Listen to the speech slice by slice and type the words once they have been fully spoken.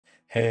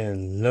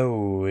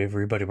Hello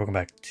everybody, welcome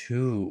back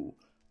to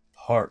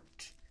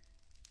part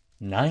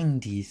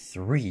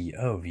 93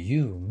 of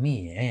You,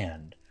 Me,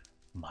 and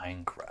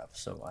Minecraft.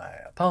 So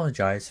I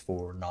apologize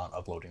for not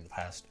uploading the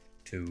past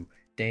 2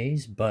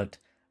 days, but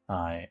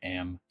I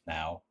am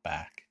now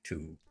back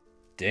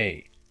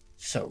today.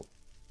 So,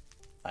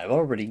 I've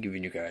already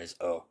given you guys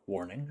a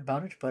warning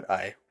about it, but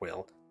I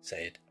will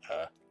say it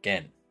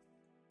again.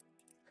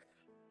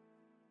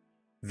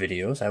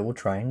 Videos I will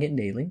try and get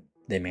daily.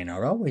 They may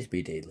not always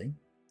be daily.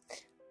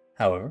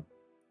 However,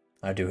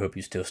 I do hope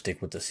you still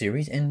stick with the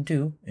series and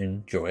do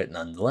enjoy it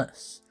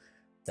nonetheless.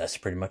 That's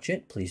pretty much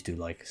it. Please do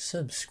like,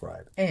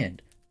 subscribe,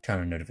 and turn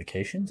on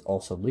notifications.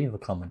 Also, leave a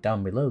comment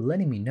down below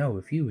letting me know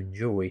if you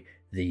enjoy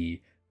the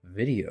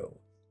video.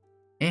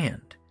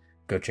 And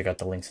go check out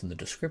the links in the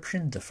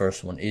description. The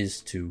first one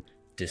is to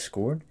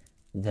Discord,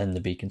 then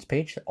the Beacons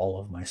page. All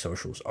of my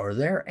socials are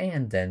there,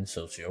 and then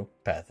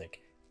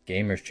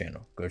Sociopathicgamer's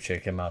channel. Go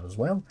check him out as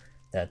well.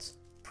 That's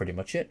pretty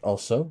much it.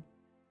 Also,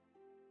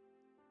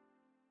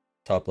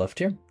 top left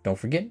here, don't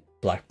forget,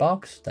 black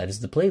box, that is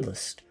the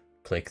playlist.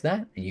 Click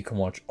that, and you can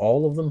watch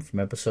all of them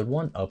from episode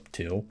 1 up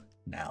till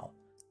now.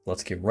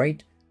 Let's get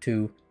right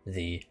to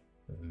the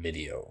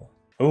video.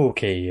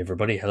 Okay,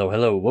 everybody,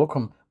 hello,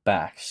 welcome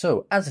back.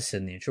 So, as I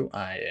said in the intro,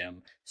 I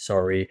am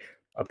sorry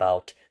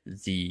about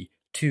the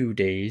 2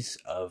 days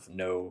of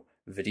no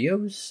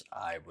videos.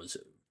 I was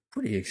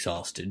pretty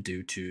exhausted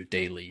due to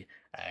daily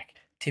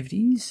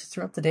activities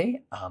throughout the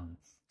day.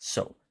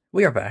 So,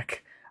 we are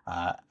back.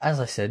 As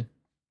I said,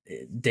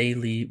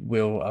 daily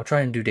I'll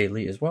try and do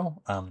daily as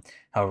well.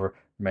 However,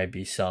 there might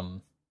be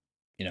some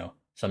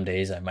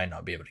days I might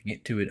not be able to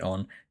get to it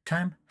on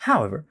time.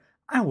 However,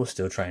 I will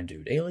still try and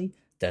do daily.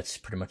 That's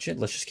pretty much it.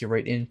 Let's just get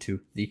right into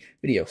the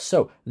video.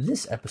 So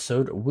this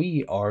episode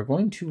we are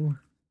going to,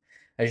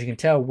 as you can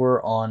tell,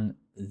 we're on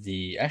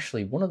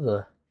actually one of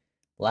the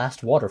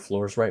last water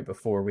floors right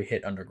before we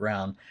hit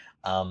underground.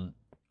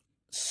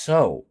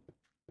 So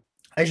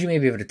as you may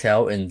be able to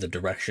tell in the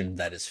direction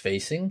that is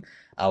facing,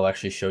 I'll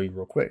actually show you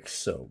real quick.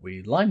 So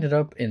we lined it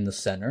up in the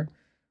center.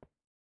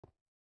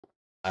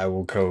 I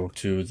will go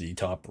to the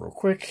top real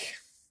quick.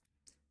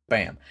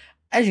 Bam.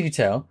 As you can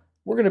tell,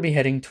 we're going to be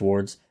heading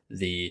towards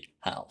the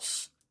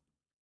house.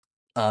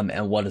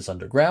 And what is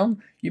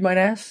underground, you might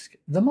ask?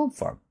 The mob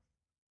farm.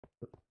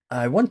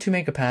 I want to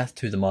make a path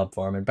to the mob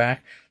farm and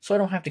back, so I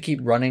don't have to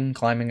keep running,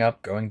 climbing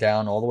up, going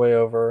down all the way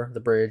over the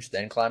bridge,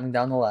 then climbing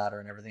down the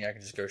ladder and everything. I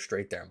can just go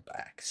straight there and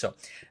back. So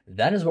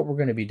that is what we're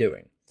going to be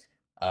doing.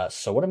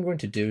 So what I'm going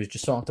to do is,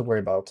 just so I don't have to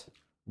worry about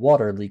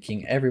water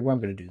leaking everywhere,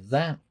 I'm going to do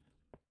that.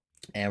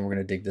 And we're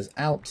going to dig this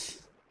out.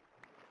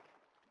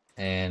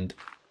 And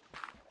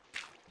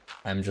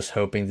I'm just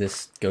hoping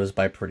this goes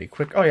by pretty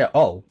quick. Oh, yeah.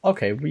 Oh,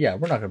 okay. Yeah,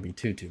 we're not going to be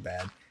too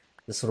bad.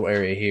 This little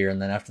area here,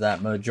 and then after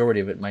that,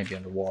 majority of it might be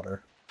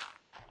underwater.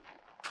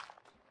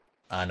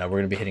 No, we're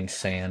going to be hitting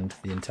sand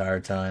the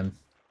entire time.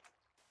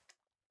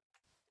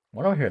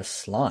 Why do I hear a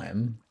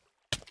slime?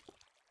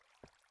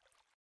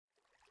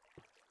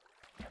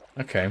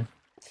 Okay.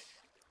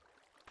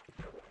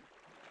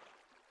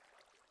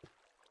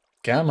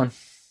 Come on.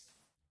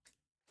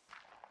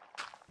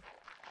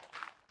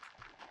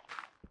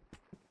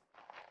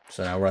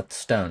 So now we're at the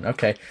stone.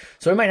 Okay.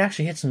 So we might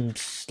actually hit some,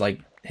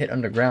 hit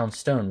underground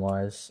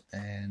stone-wise.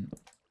 And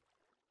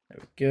there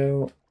we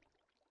go.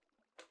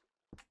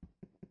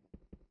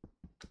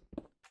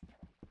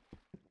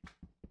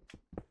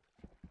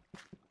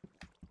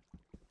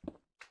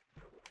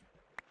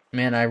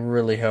 Man, I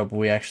really hope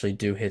we actually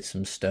do hit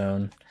some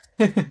stone.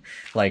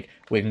 Like,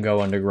 we can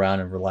go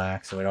underground and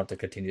relax, and we don't have to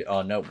continue.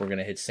 Oh, nope, we're going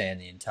to hit sand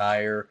the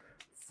entire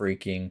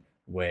freaking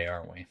way,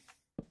 aren't we?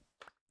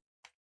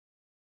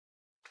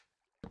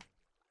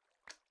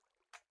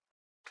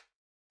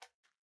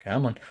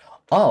 Come on.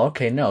 Oh,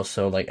 okay, no,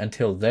 so,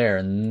 until there,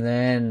 and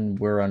then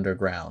we're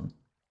underground.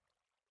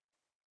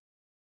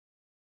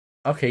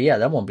 Okay, yeah,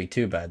 that won't be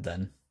too bad,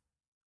 then.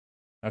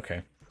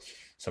 Okay.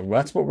 So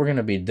that's what we're going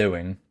to be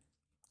doing.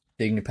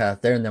 Digging a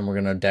path there, and then we're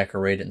going to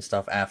decorate it and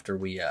stuff after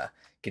we,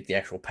 get the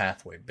actual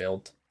pathway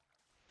built.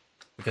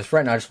 Because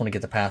right now I just want to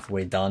get the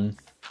pathway done.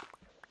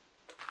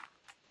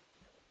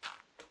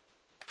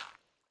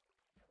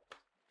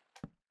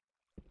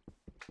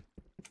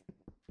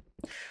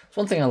 So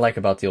one thing I like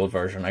about the old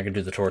version, I could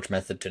do the torch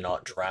method to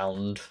not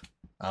drown.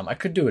 I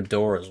could do a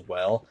door as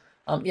well.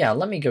 Yeah,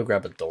 let me go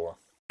grab a door.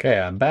 Okay,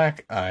 I'm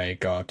back. I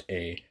got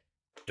a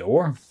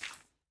door.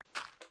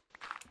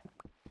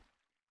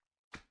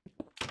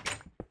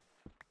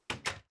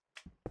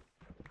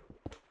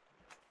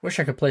 Wish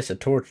I could place a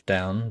torch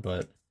down,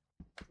 but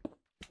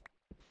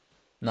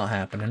not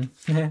happening.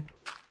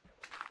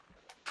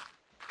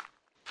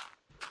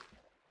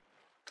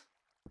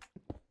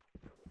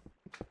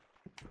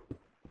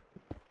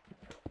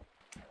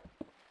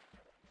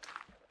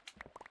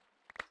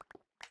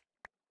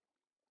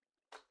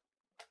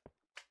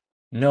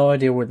 No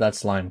idea where that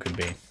slime could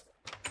be.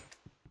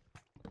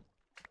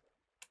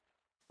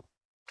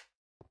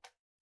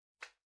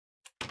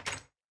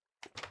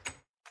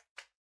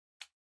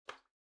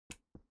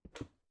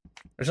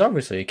 There's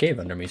obviously a cave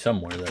under me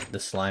somewhere that the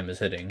slime is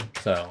hitting,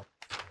 so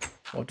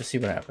we'll have to see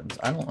what happens.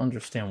 I don't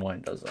understand why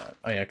it does that.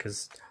 Oh yeah,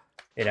 because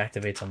it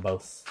activates on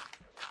both.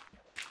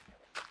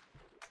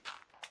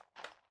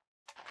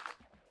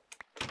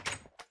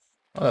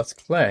 Oh, that's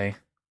clay.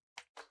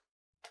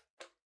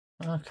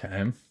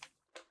 Okay.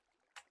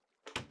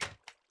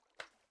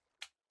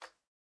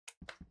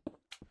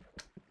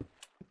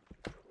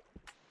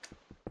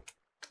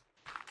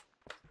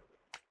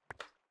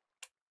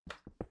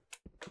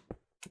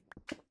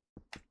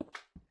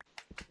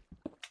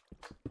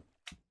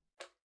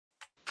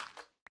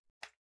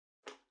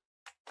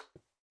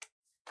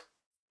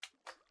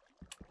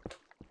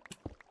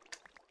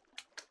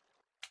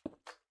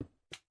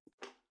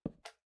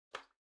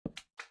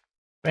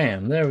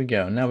 Bam, there we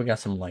go. Now we got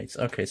some lights.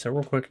 Okay, so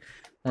real quick,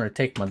 I'm going to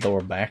take my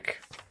door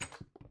back.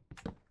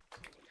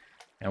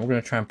 And we're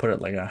going to try and put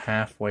it like a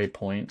halfway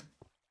point.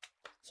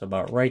 So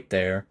about right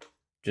there,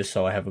 just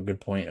so I have a good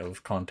point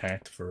of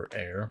contact for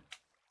air.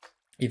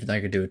 Even though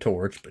I could do a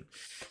torch, but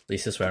at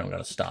least this way I don't got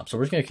to stop. So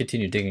we're just going to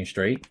continue digging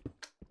straight.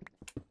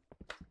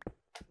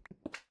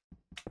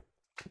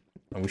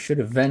 And we should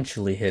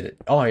eventually hit it.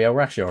 Oh yeah,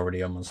 we're actually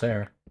already almost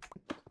there.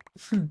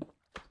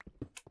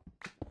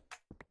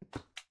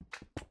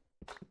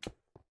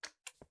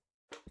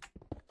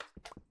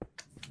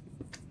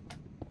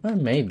 Well,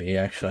 maybe,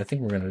 actually. I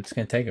think it's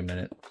gonna take a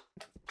minute.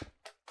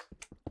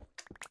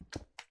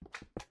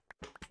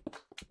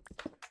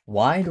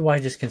 Why do I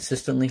just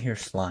consistently hear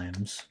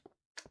slimes?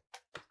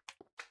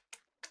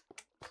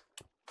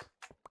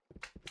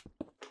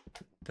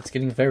 That's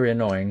getting very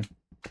annoying.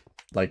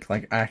 Like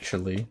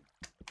actually.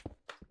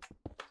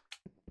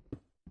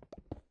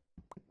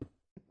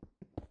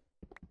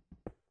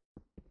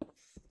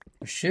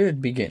 We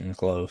should be getting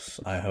close,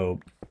 I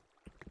hope.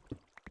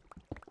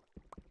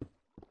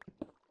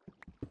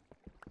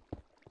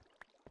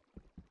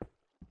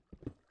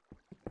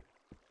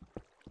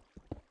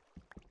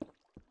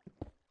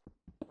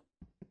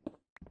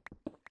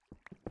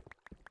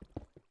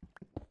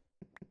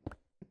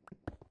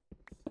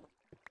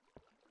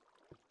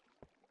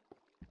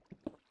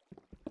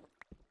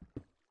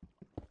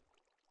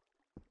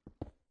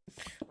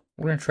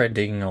 We're gonna try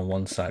digging on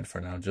one side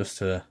for now, just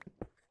to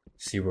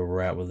see where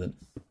we're at with it.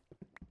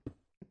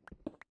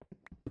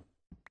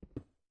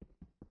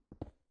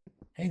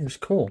 Hey, there's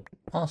coal.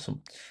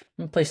 Awesome.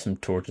 Let me place some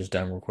torches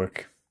down real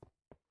quick.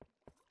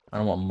 I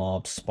don't want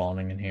mobs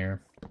spawning in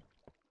here.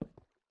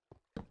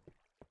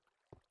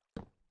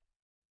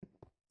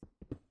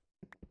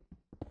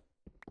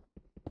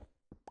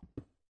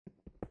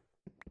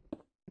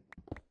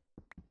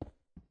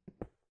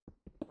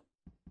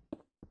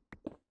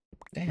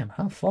 Damn,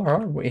 how far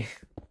are we?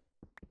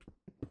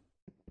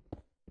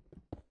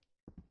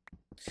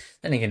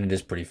 Then again, it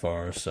is pretty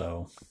far,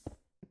 so...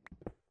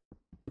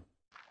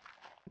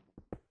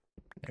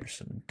 There's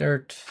some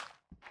dirt.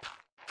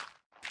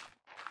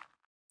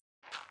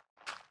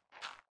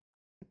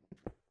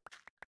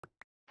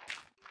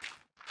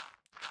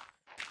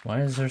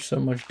 Why is there so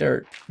much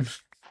dirt?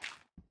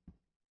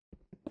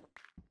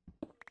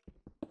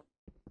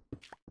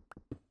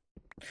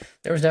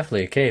 There was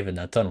definitely a cave in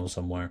that tunnel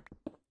somewhere.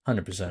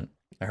 100%.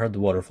 I heard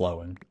the water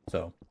flowing,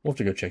 so we'll have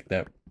to go check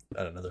that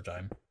at another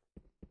time.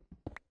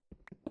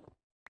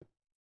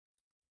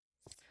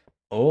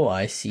 Oh,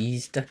 I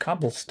seized the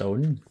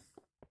cobblestone.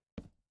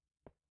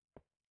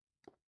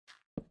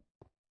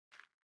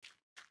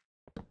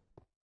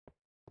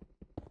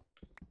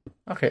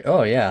 Okay,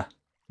 oh yeah.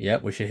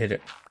 Yep, we should hit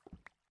it.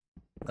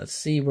 Let's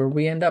see where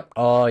we end up.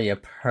 Oh yeah,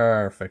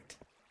 perfect.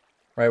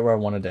 Right where I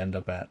wanted to end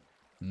up at.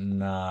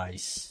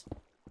 Nice.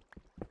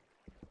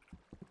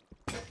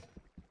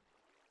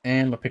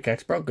 And my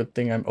pickaxe broke. Good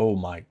thing I'm... Oh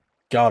my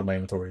god, my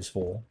inventory is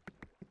full.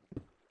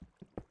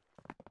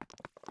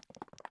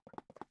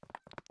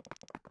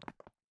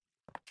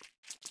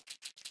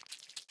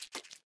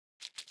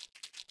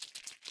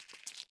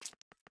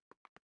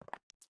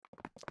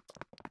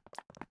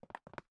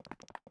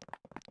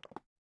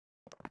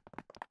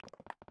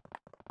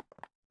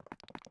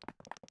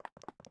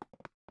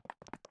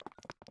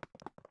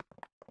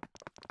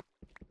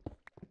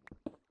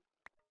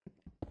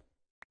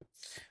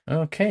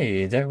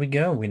 Okay, there we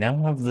go. We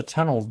now have the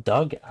tunnel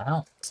dug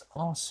out.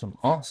 Awesome,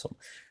 awesome.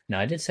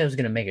 Now, I did say I was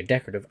going to make it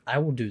decorative. I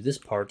will do this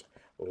part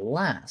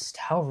last.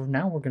 However,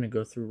 now we're going to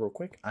go through real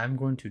quick. I'm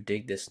going to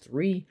dig this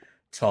 3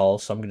 tall,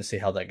 so I'm going to see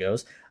how that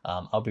goes.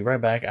 I'll be right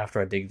back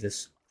after I dig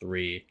this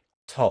 3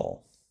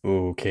 tall.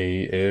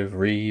 Okay,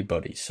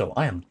 everybody. So,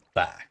 I am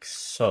back.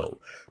 So,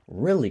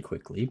 really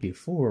quickly,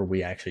 before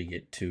we actually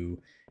get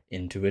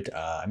into it,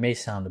 I may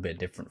sound a bit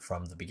different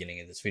from the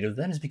beginning of this video.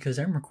 That is because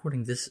I'm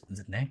recording this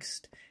the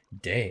next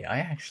day. I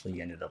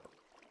actually ended up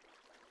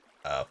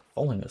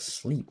falling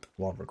asleep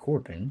while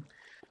recording.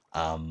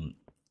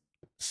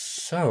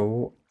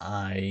 So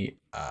I'm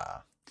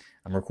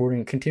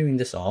continuing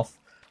this off.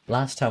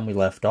 Last time we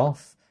left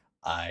off,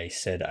 I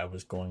said I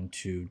was going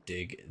to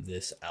dig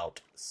this out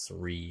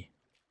 3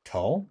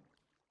 tall.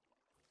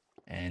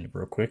 And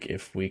real quick,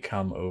 if we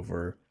come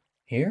over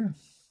here,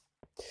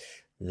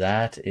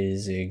 that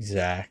is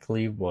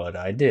exactly what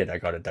I did. I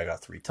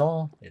got 3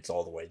 tall. It's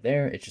all the way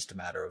there. It's just a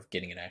matter of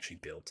getting it actually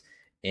built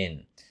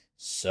in.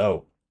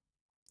 So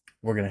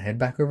we're gonna head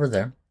back over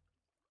there.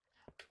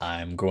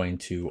 I'm going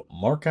to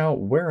mark out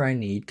where I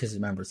need, because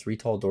remember, 3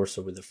 tall doors,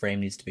 so where the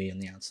frame needs to be on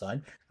the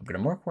outside. I'm going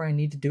to mark where I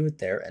need to do it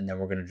there, and then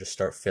we're going to just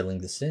start filling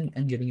this in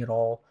and getting it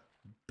all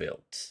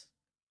built.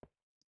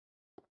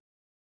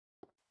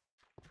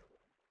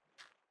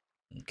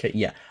 Okay,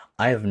 yeah,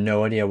 I have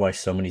no idea why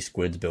so many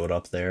squids build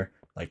up there.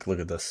 Like,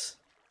 look at this.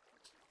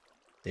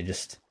 They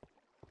just...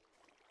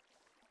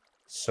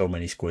 So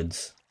many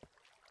squids.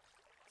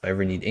 If I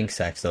ever need ink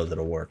sacs, though,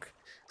 that'll work.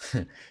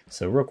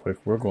 So real quick,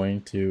 we're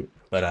going to...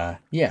 But,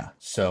 yeah,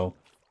 so...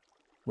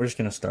 We're just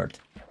gonna start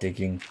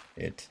digging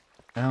it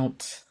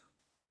out.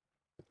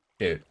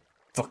 Dude,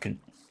 fucking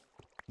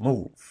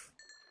move.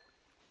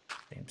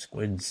 Damn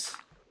squids.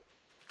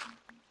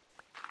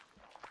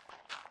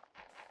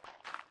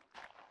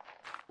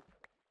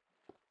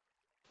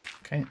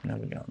 Okay, now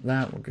we got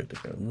that. We're good to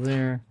go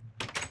there.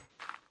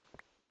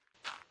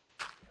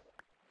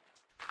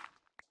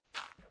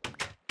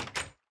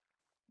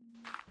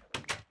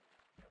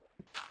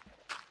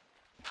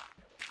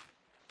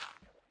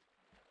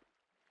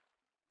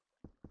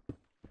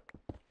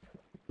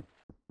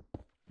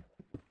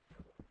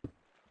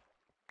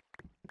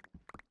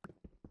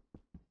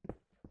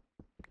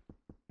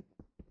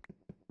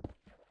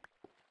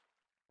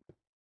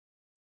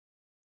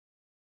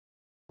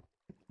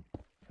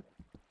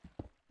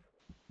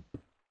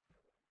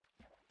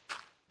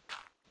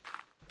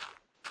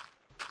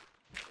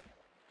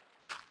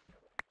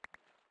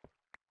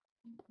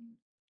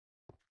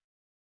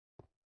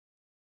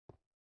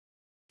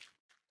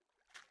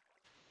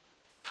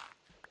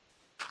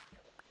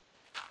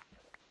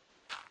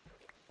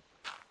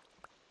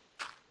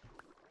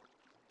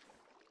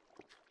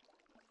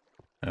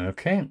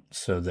 Okay,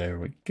 so there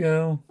we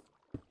go.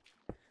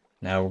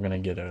 Now we're gonna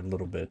get a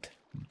little bit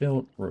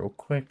built real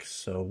quick.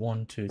 So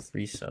 1, 2,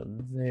 3, so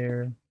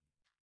there.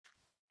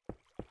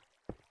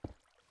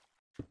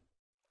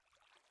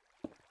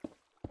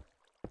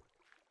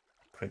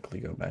 Quickly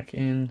go back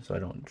in so I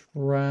don't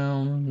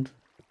drown.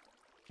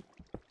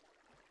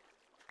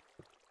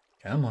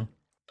 Come on.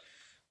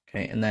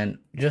 Okay, and then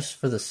just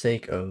for the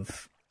sake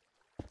of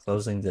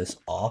closing this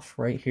off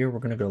right here, we're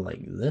gonna go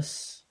like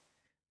this.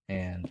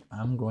 And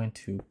I'm going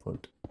to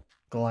put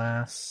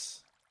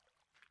glass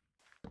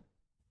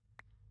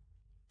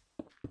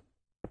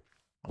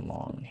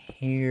along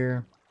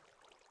here.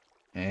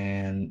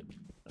 And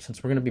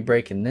since we're going to be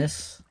breaking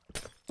this,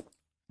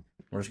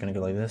 we're just going to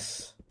go like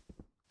this.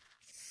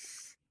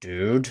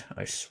 Dude,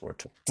 I swear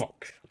to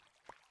fuck.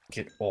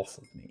 Get off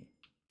of me.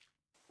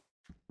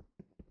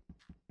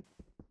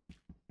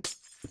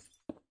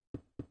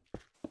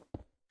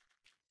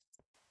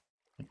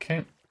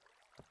 Okay.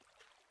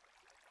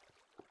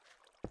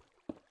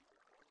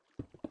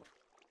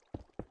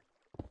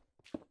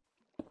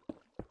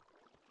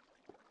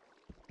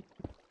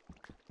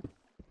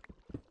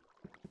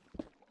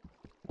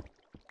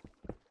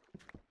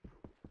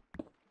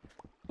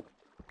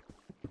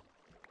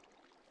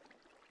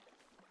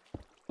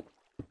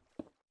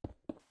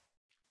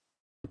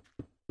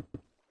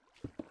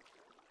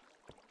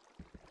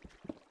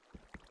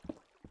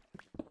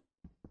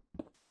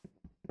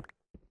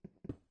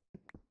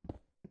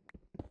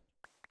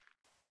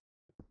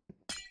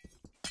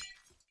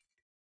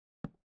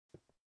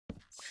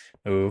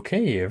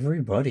 Okay,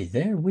 everybody,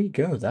 there we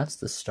go. That's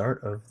the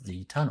start of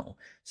the tunnel.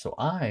 So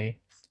I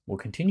will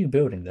continue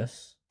building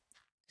this.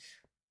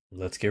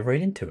 Let's get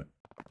right into it.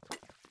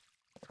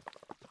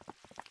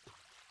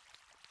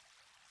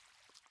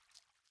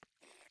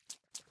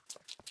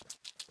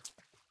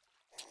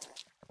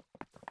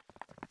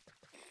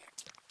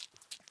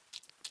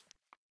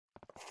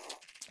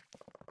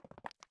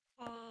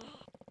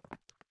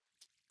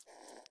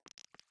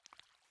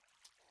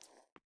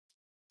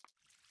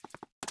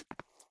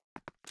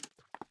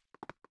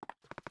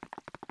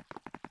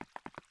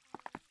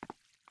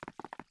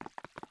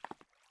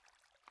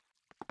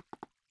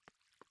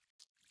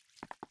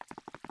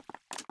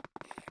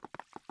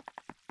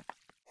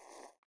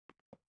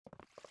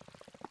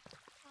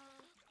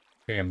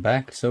 Okay, I'm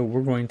back. So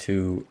we're going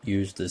to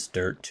use this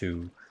dirt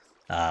to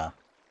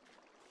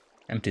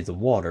empty the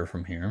water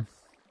from here.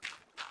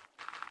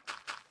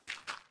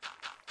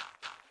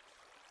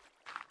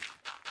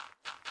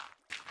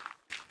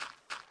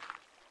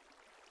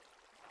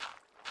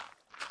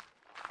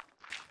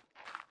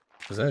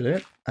 Was that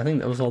it? I think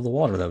that was all the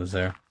water that was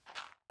there.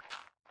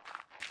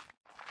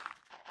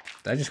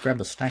 Did I just grab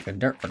a stack of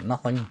dirt for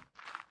nothing?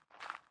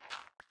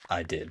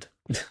 I did.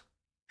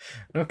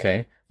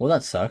 Okay, well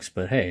that sucks,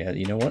 but hey,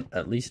 you know what?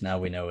 At least now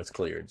we know it's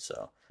cleared,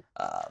 so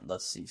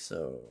let's see.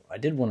 So I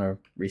did want to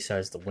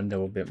resize the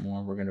window a bit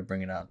more. We're going to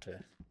bring it out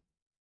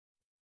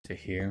to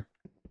here.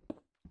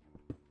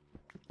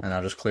 And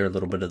I'll just clear a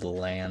little bit of the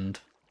land.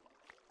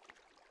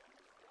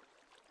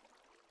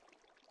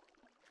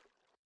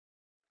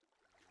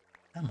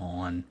 Come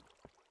on.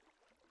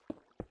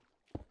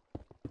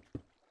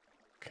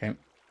 Okay.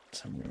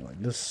 So I'm going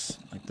like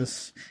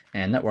this,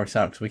 and that works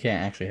out because we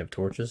can't actually have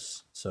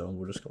torches, so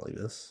we'll just go like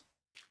this,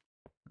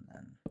 and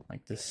then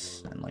like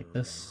this, and like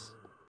this.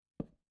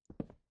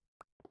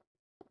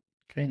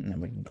 Okay, and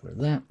then we can clear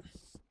that.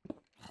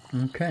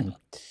 Okay,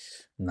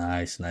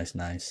 nice, nice,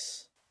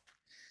 nice.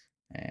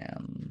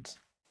 And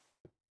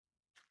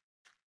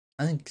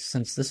I think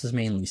since this is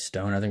mainly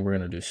stone, I think we're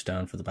gonna do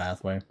stone for the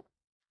pathway.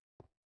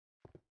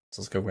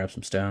 So let's go grab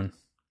some stone.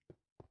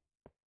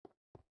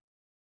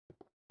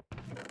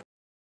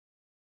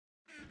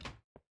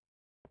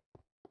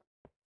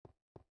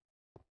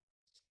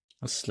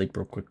 Let's sleep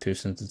real quick too,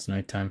 since it's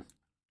nighttime.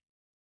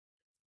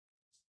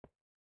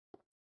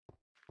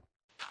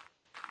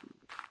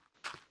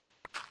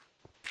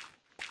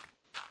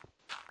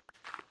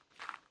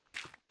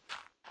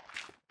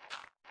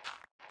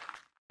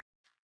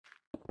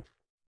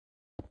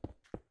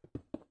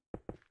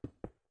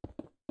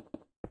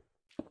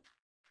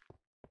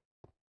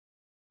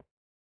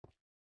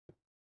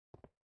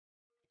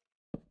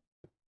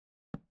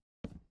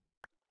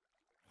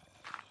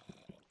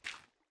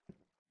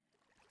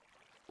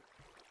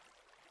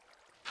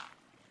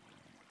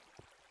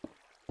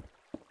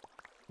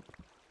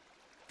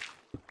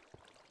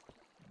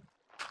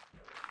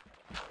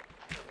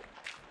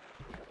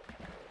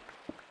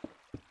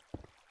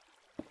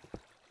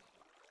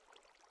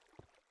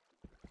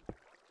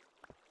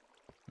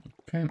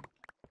 Okay.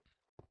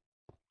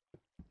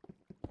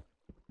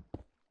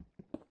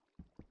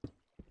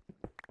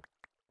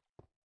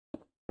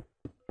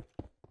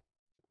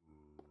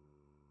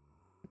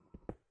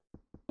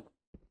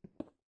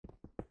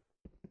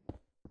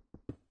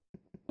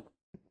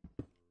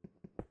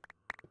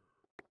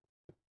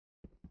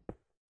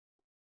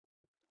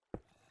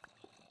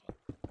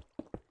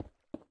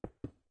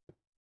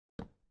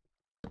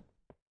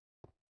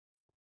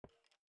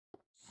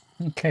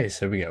 Okay,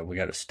 so we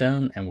got a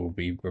stone, and we'll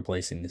be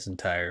replacing this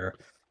entire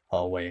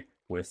hallway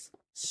with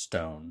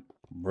stone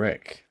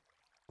brick.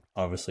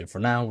 Obviously, for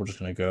now, we're just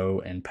gonna go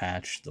and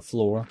patch the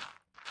floor,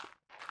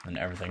 and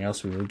everything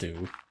else we will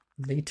do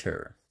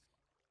later.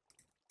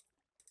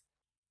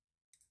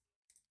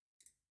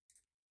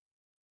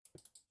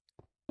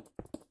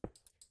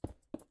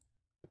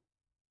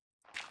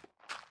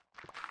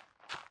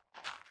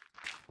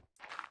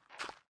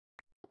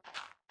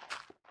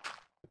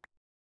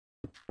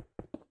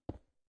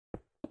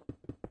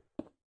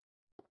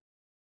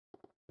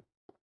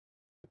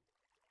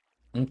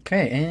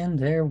 Okay, and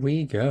there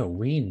we go.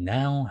 We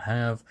now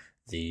have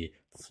the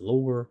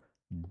floor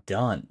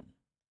done.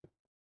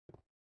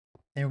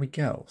 There we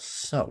go.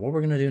 So what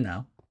we're going to do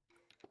now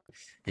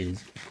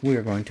is we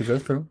are going to go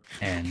through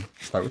and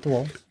start with the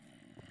walls.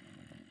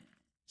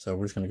 So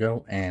we're just going to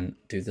go and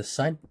do this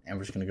side, and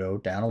we're just going to go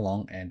down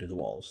along and do the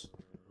walls.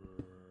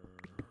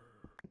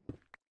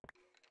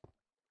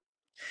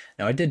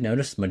 Now I did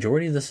notice the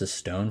majority of this is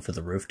stone for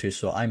the roof too,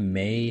 so I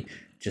may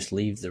just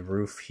leave the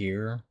roof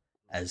here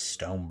as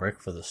stone brick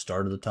for the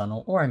start of the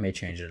tunnel, or I may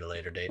change it at a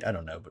later date, I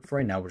don't know, but for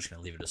right now we're just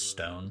going to leave it as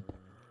stone.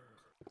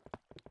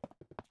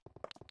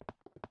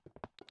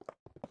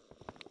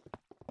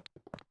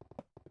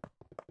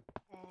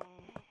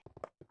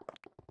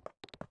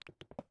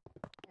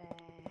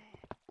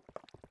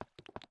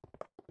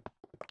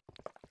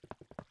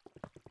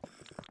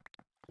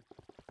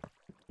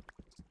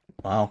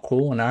 Wow,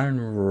 cool, and iron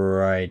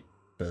right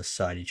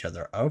beside each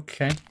other.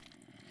 Okay.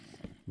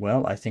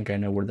 Well, I think I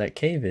know where that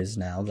cave is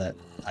now that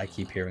I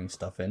keep hearing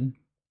stuff in.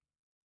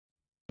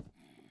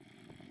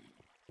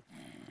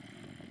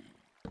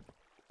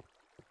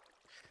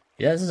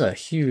 Yeah, this is a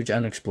huge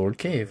unexplored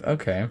cave.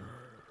 Okay.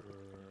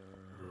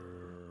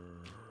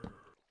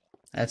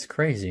 That's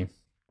crazy.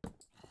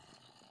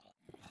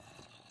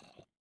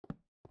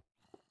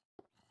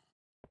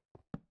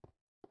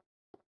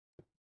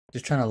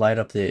 Just trying to light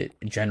up the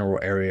general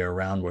area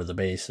around where the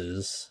base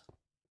is.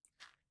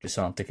 Just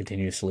so I don't have to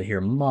continuously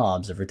hear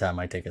mobs every time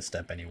I take a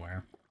step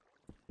anywhere.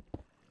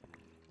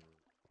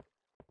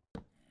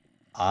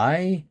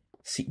 I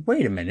see.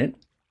 Wait a minute.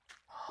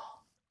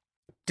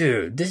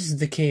 Dude, this is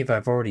the cave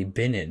I've already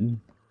been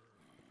in.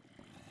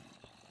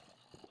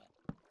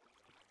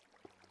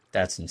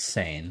 That's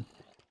insane.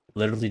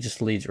 Literally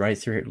just leads right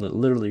through here.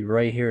 Literally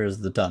right here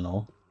is the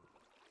tunnel.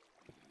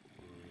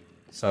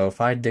 So if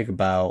I dig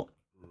about...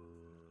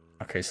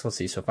 Okay, so let's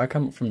see. So if I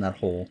come up from that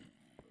hole,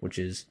 which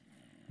is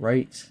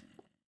right...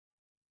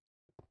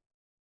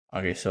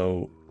 Okay,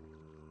 so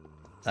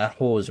that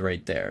hole is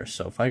right there.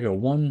 So if I go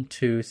 1,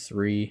 2,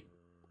 3...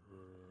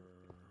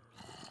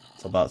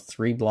 So about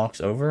 3 blocks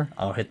over,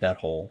 I'll hit that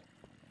hole.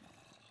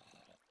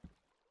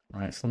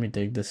 Alright, so let me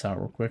dig this out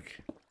real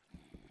quick.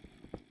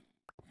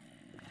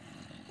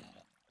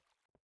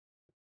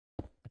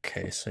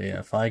 Okay, so yeah,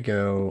 if I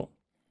go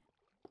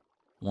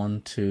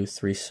 1, 2,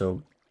 3,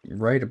 so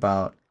right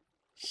about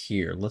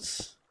here,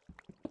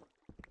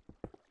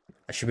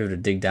 I should be able to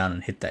dig down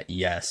and hit that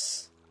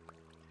yes.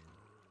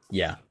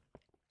 Yeah.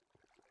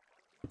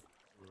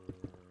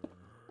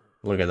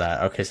 Look at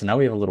that. Okay, so now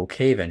we have a little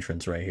cave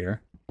entrance right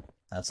here.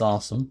 That's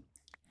awesome.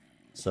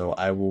 So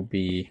I will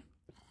be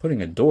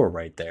putting a door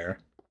right there.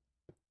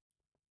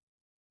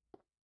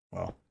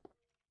 Well,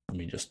 let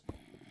me just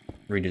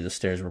redo the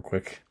stairs real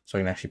quick so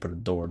I can actually put a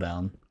door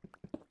down.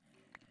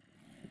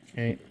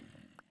 Okay,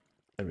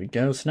 there we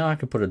go. So now I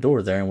can put a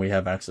door there and we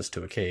have access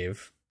to a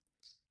cave.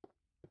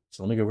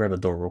 So let me go grab a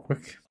door real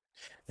quick.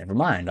 Never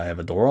mind, I have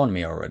a door on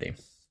me already.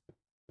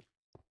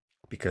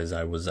 Because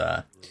I was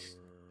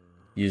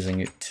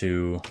using it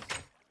to...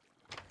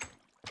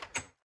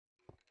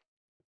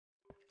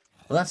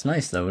 Well, that's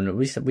nice though, and at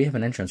least we have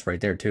an entrance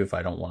right there too if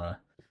I don't want to...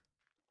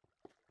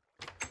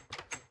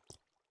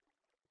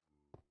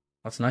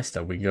 That's nice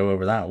though, we can go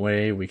over that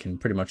way, we can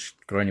pretty much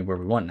go anywhere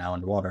we want now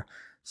underwater.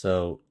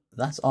 So,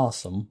 that's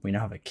awesome. We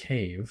now have a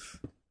cave.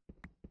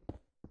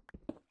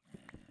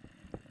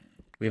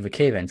 We have a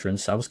cave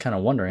entrance. I was kind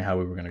of wondering how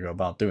we were going to go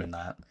about doing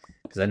that.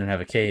 Because I didn't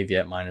have a cave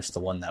yet, minus the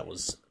one that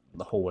was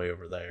the whole way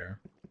over there.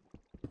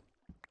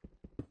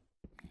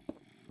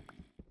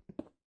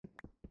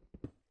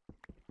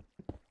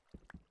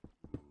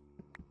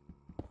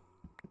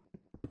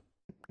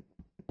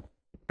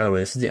 By the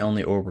way, this is the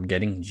only ore we're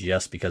getting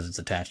just because it's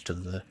attached to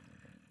the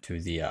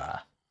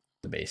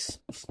base.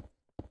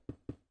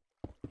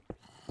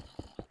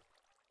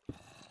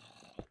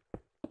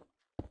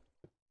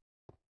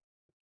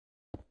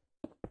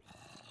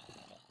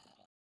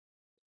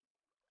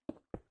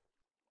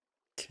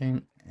 Okay,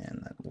 and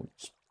then we'll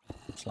just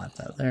slap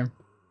that there.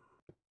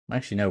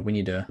 Actually, no, we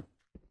need to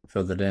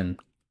fill that in.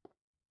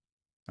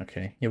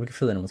 Okay, yeah, we can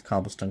fill it in with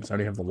cobblestone because I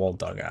already have the wall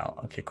dug out.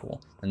 Okay,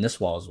 cool. And this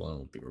wall is one that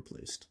will be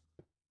replaced.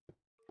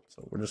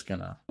 So we're just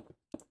gonna...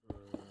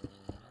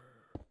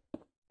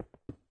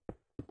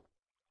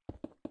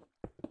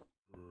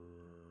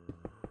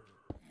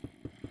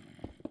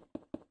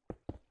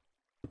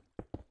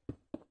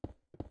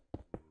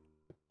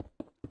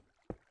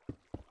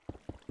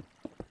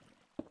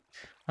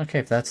 Okay,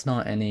 if that's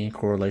not any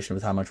correlation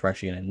with how much we're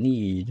actually going to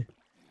need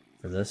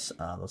for this,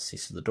 let's see.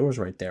 So the door's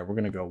right there. We're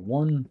going to go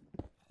one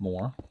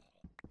more.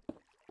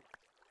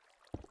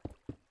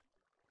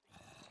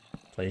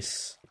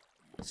 Place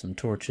some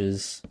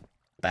torches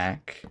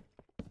back,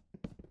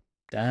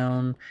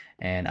 down,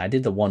 and I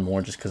did the one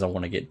more just because I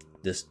want to get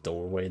this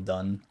doorway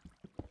done.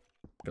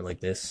 Go like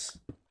this.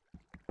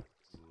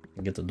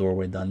 And get the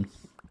doorway done.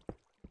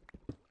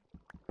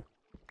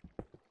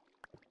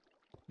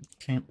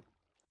 Okay.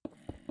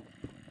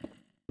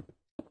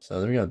 So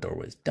there we go,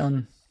 doorway's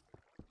done.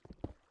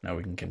 Now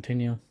we can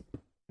continue.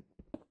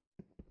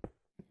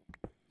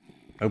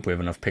 Hope we have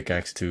enough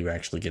pickaxe to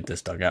actually get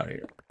this dug out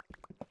here.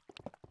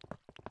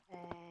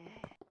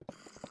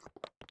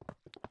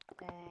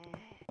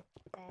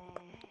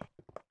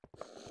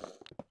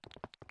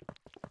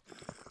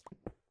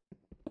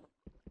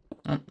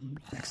 Oh,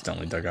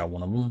 accidentally dug out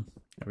one of them.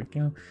 There we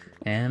go.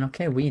 And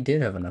okay, we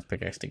did have enough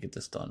pickaxe to get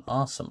this done.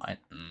 Awesome.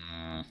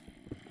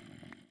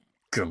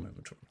 Good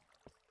inventory.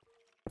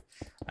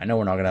 I know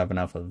we're not going to have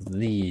enough of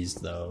these,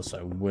 though, so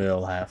I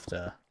will have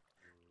to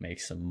make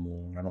some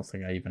more. I don't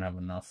think I even have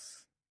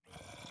enough.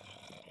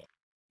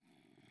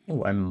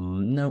 Oh,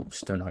 nope,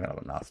 still not going to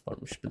have enough,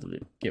 but we should be able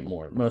to get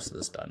most of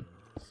this done.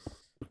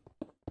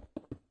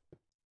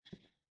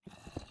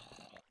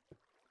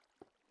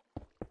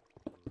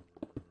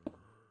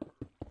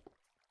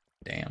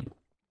 Damn.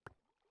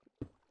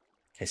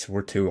 Okay, so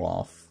we're 2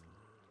 off.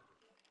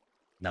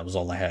 That was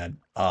all I had.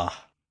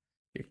 Ah,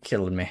 you're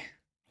killing me.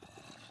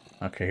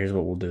 Okay, here's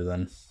what we'll do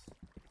then.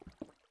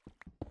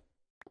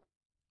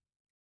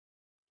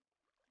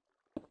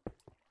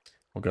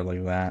 We'll go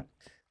like that.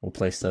 We'll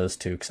place those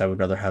 2, because I would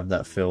rather have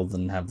that filled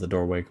than have the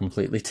doorway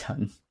completely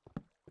done.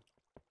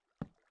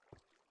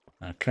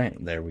 Okay,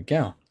 there we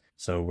go.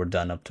 So we're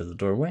done up to the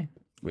doorway.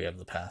 We have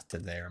the path to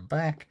there and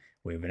back.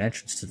 We have an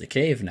entrance to the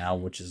cave now,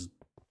 which is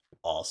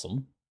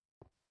awesome.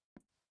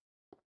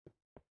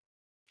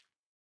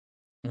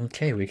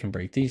 Okay, we can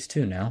break these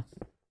 2 now.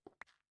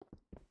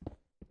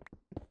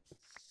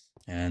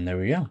 And there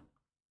we go.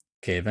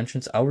 Cave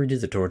entrance. I'll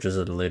redo the torches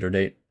at a later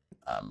date.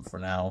 For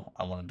now,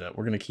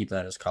 we're gonna keep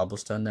that as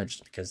cobblestone there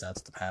just because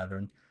that's the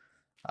pattern.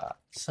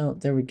 So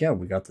there we go.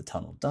 We got the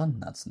tunnel done.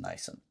 That's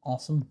nice and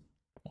awesome.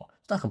 Well,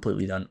 it's not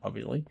completely done,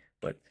 obviously,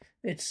 but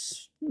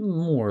it's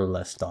more or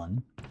less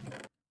done.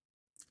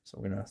 So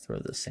we're gonna throw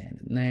the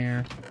sand in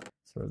there,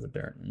 throw the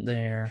dirt in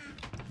there,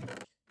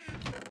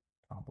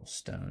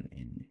 cobblestone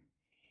in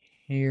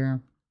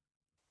here,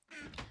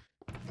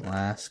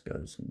 glass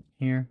goes in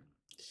here.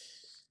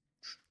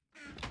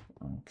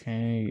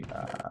 Okay,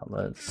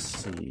 let's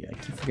see. I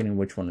keep forgetting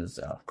which one is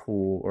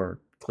cool, or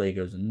clay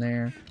goes in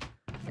there.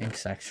 Ink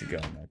sac should go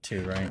in there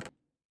too, right?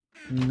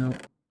 Nope,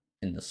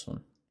 in this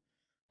one.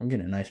 I'm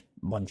getting a nice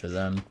bunch of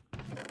them.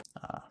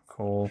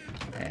 Coal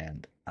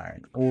and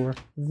iron ore.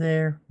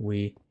 There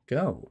we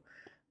go.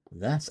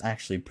 That's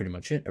actually pretty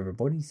much it,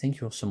 everybody.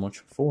 Thank you all so much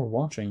for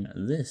watching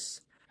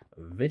this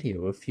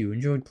video. If you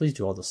enjoyed, please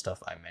do all the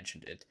stuff I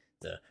mentioned at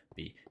the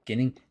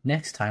beginning.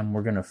 Next time,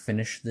 we're going to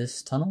finish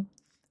this tunnel.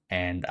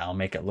 And I'll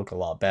make it look a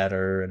lot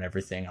better and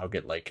everything. I'll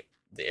get like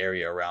the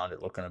area around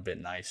it looking a bit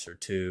nicer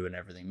too and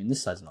everything. I mean,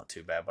 this side's not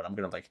too bad, but I'm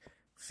gonna like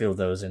fill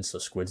those in so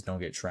squids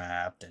don't get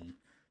trapped and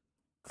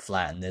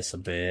flatten this a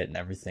bit and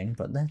everything,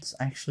 but that's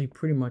actually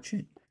pretty much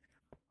it.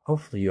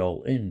 Hopefully you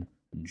all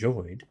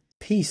enjoyed.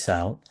 Peace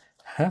out.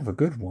 Have a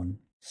good one.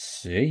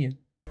 See ya.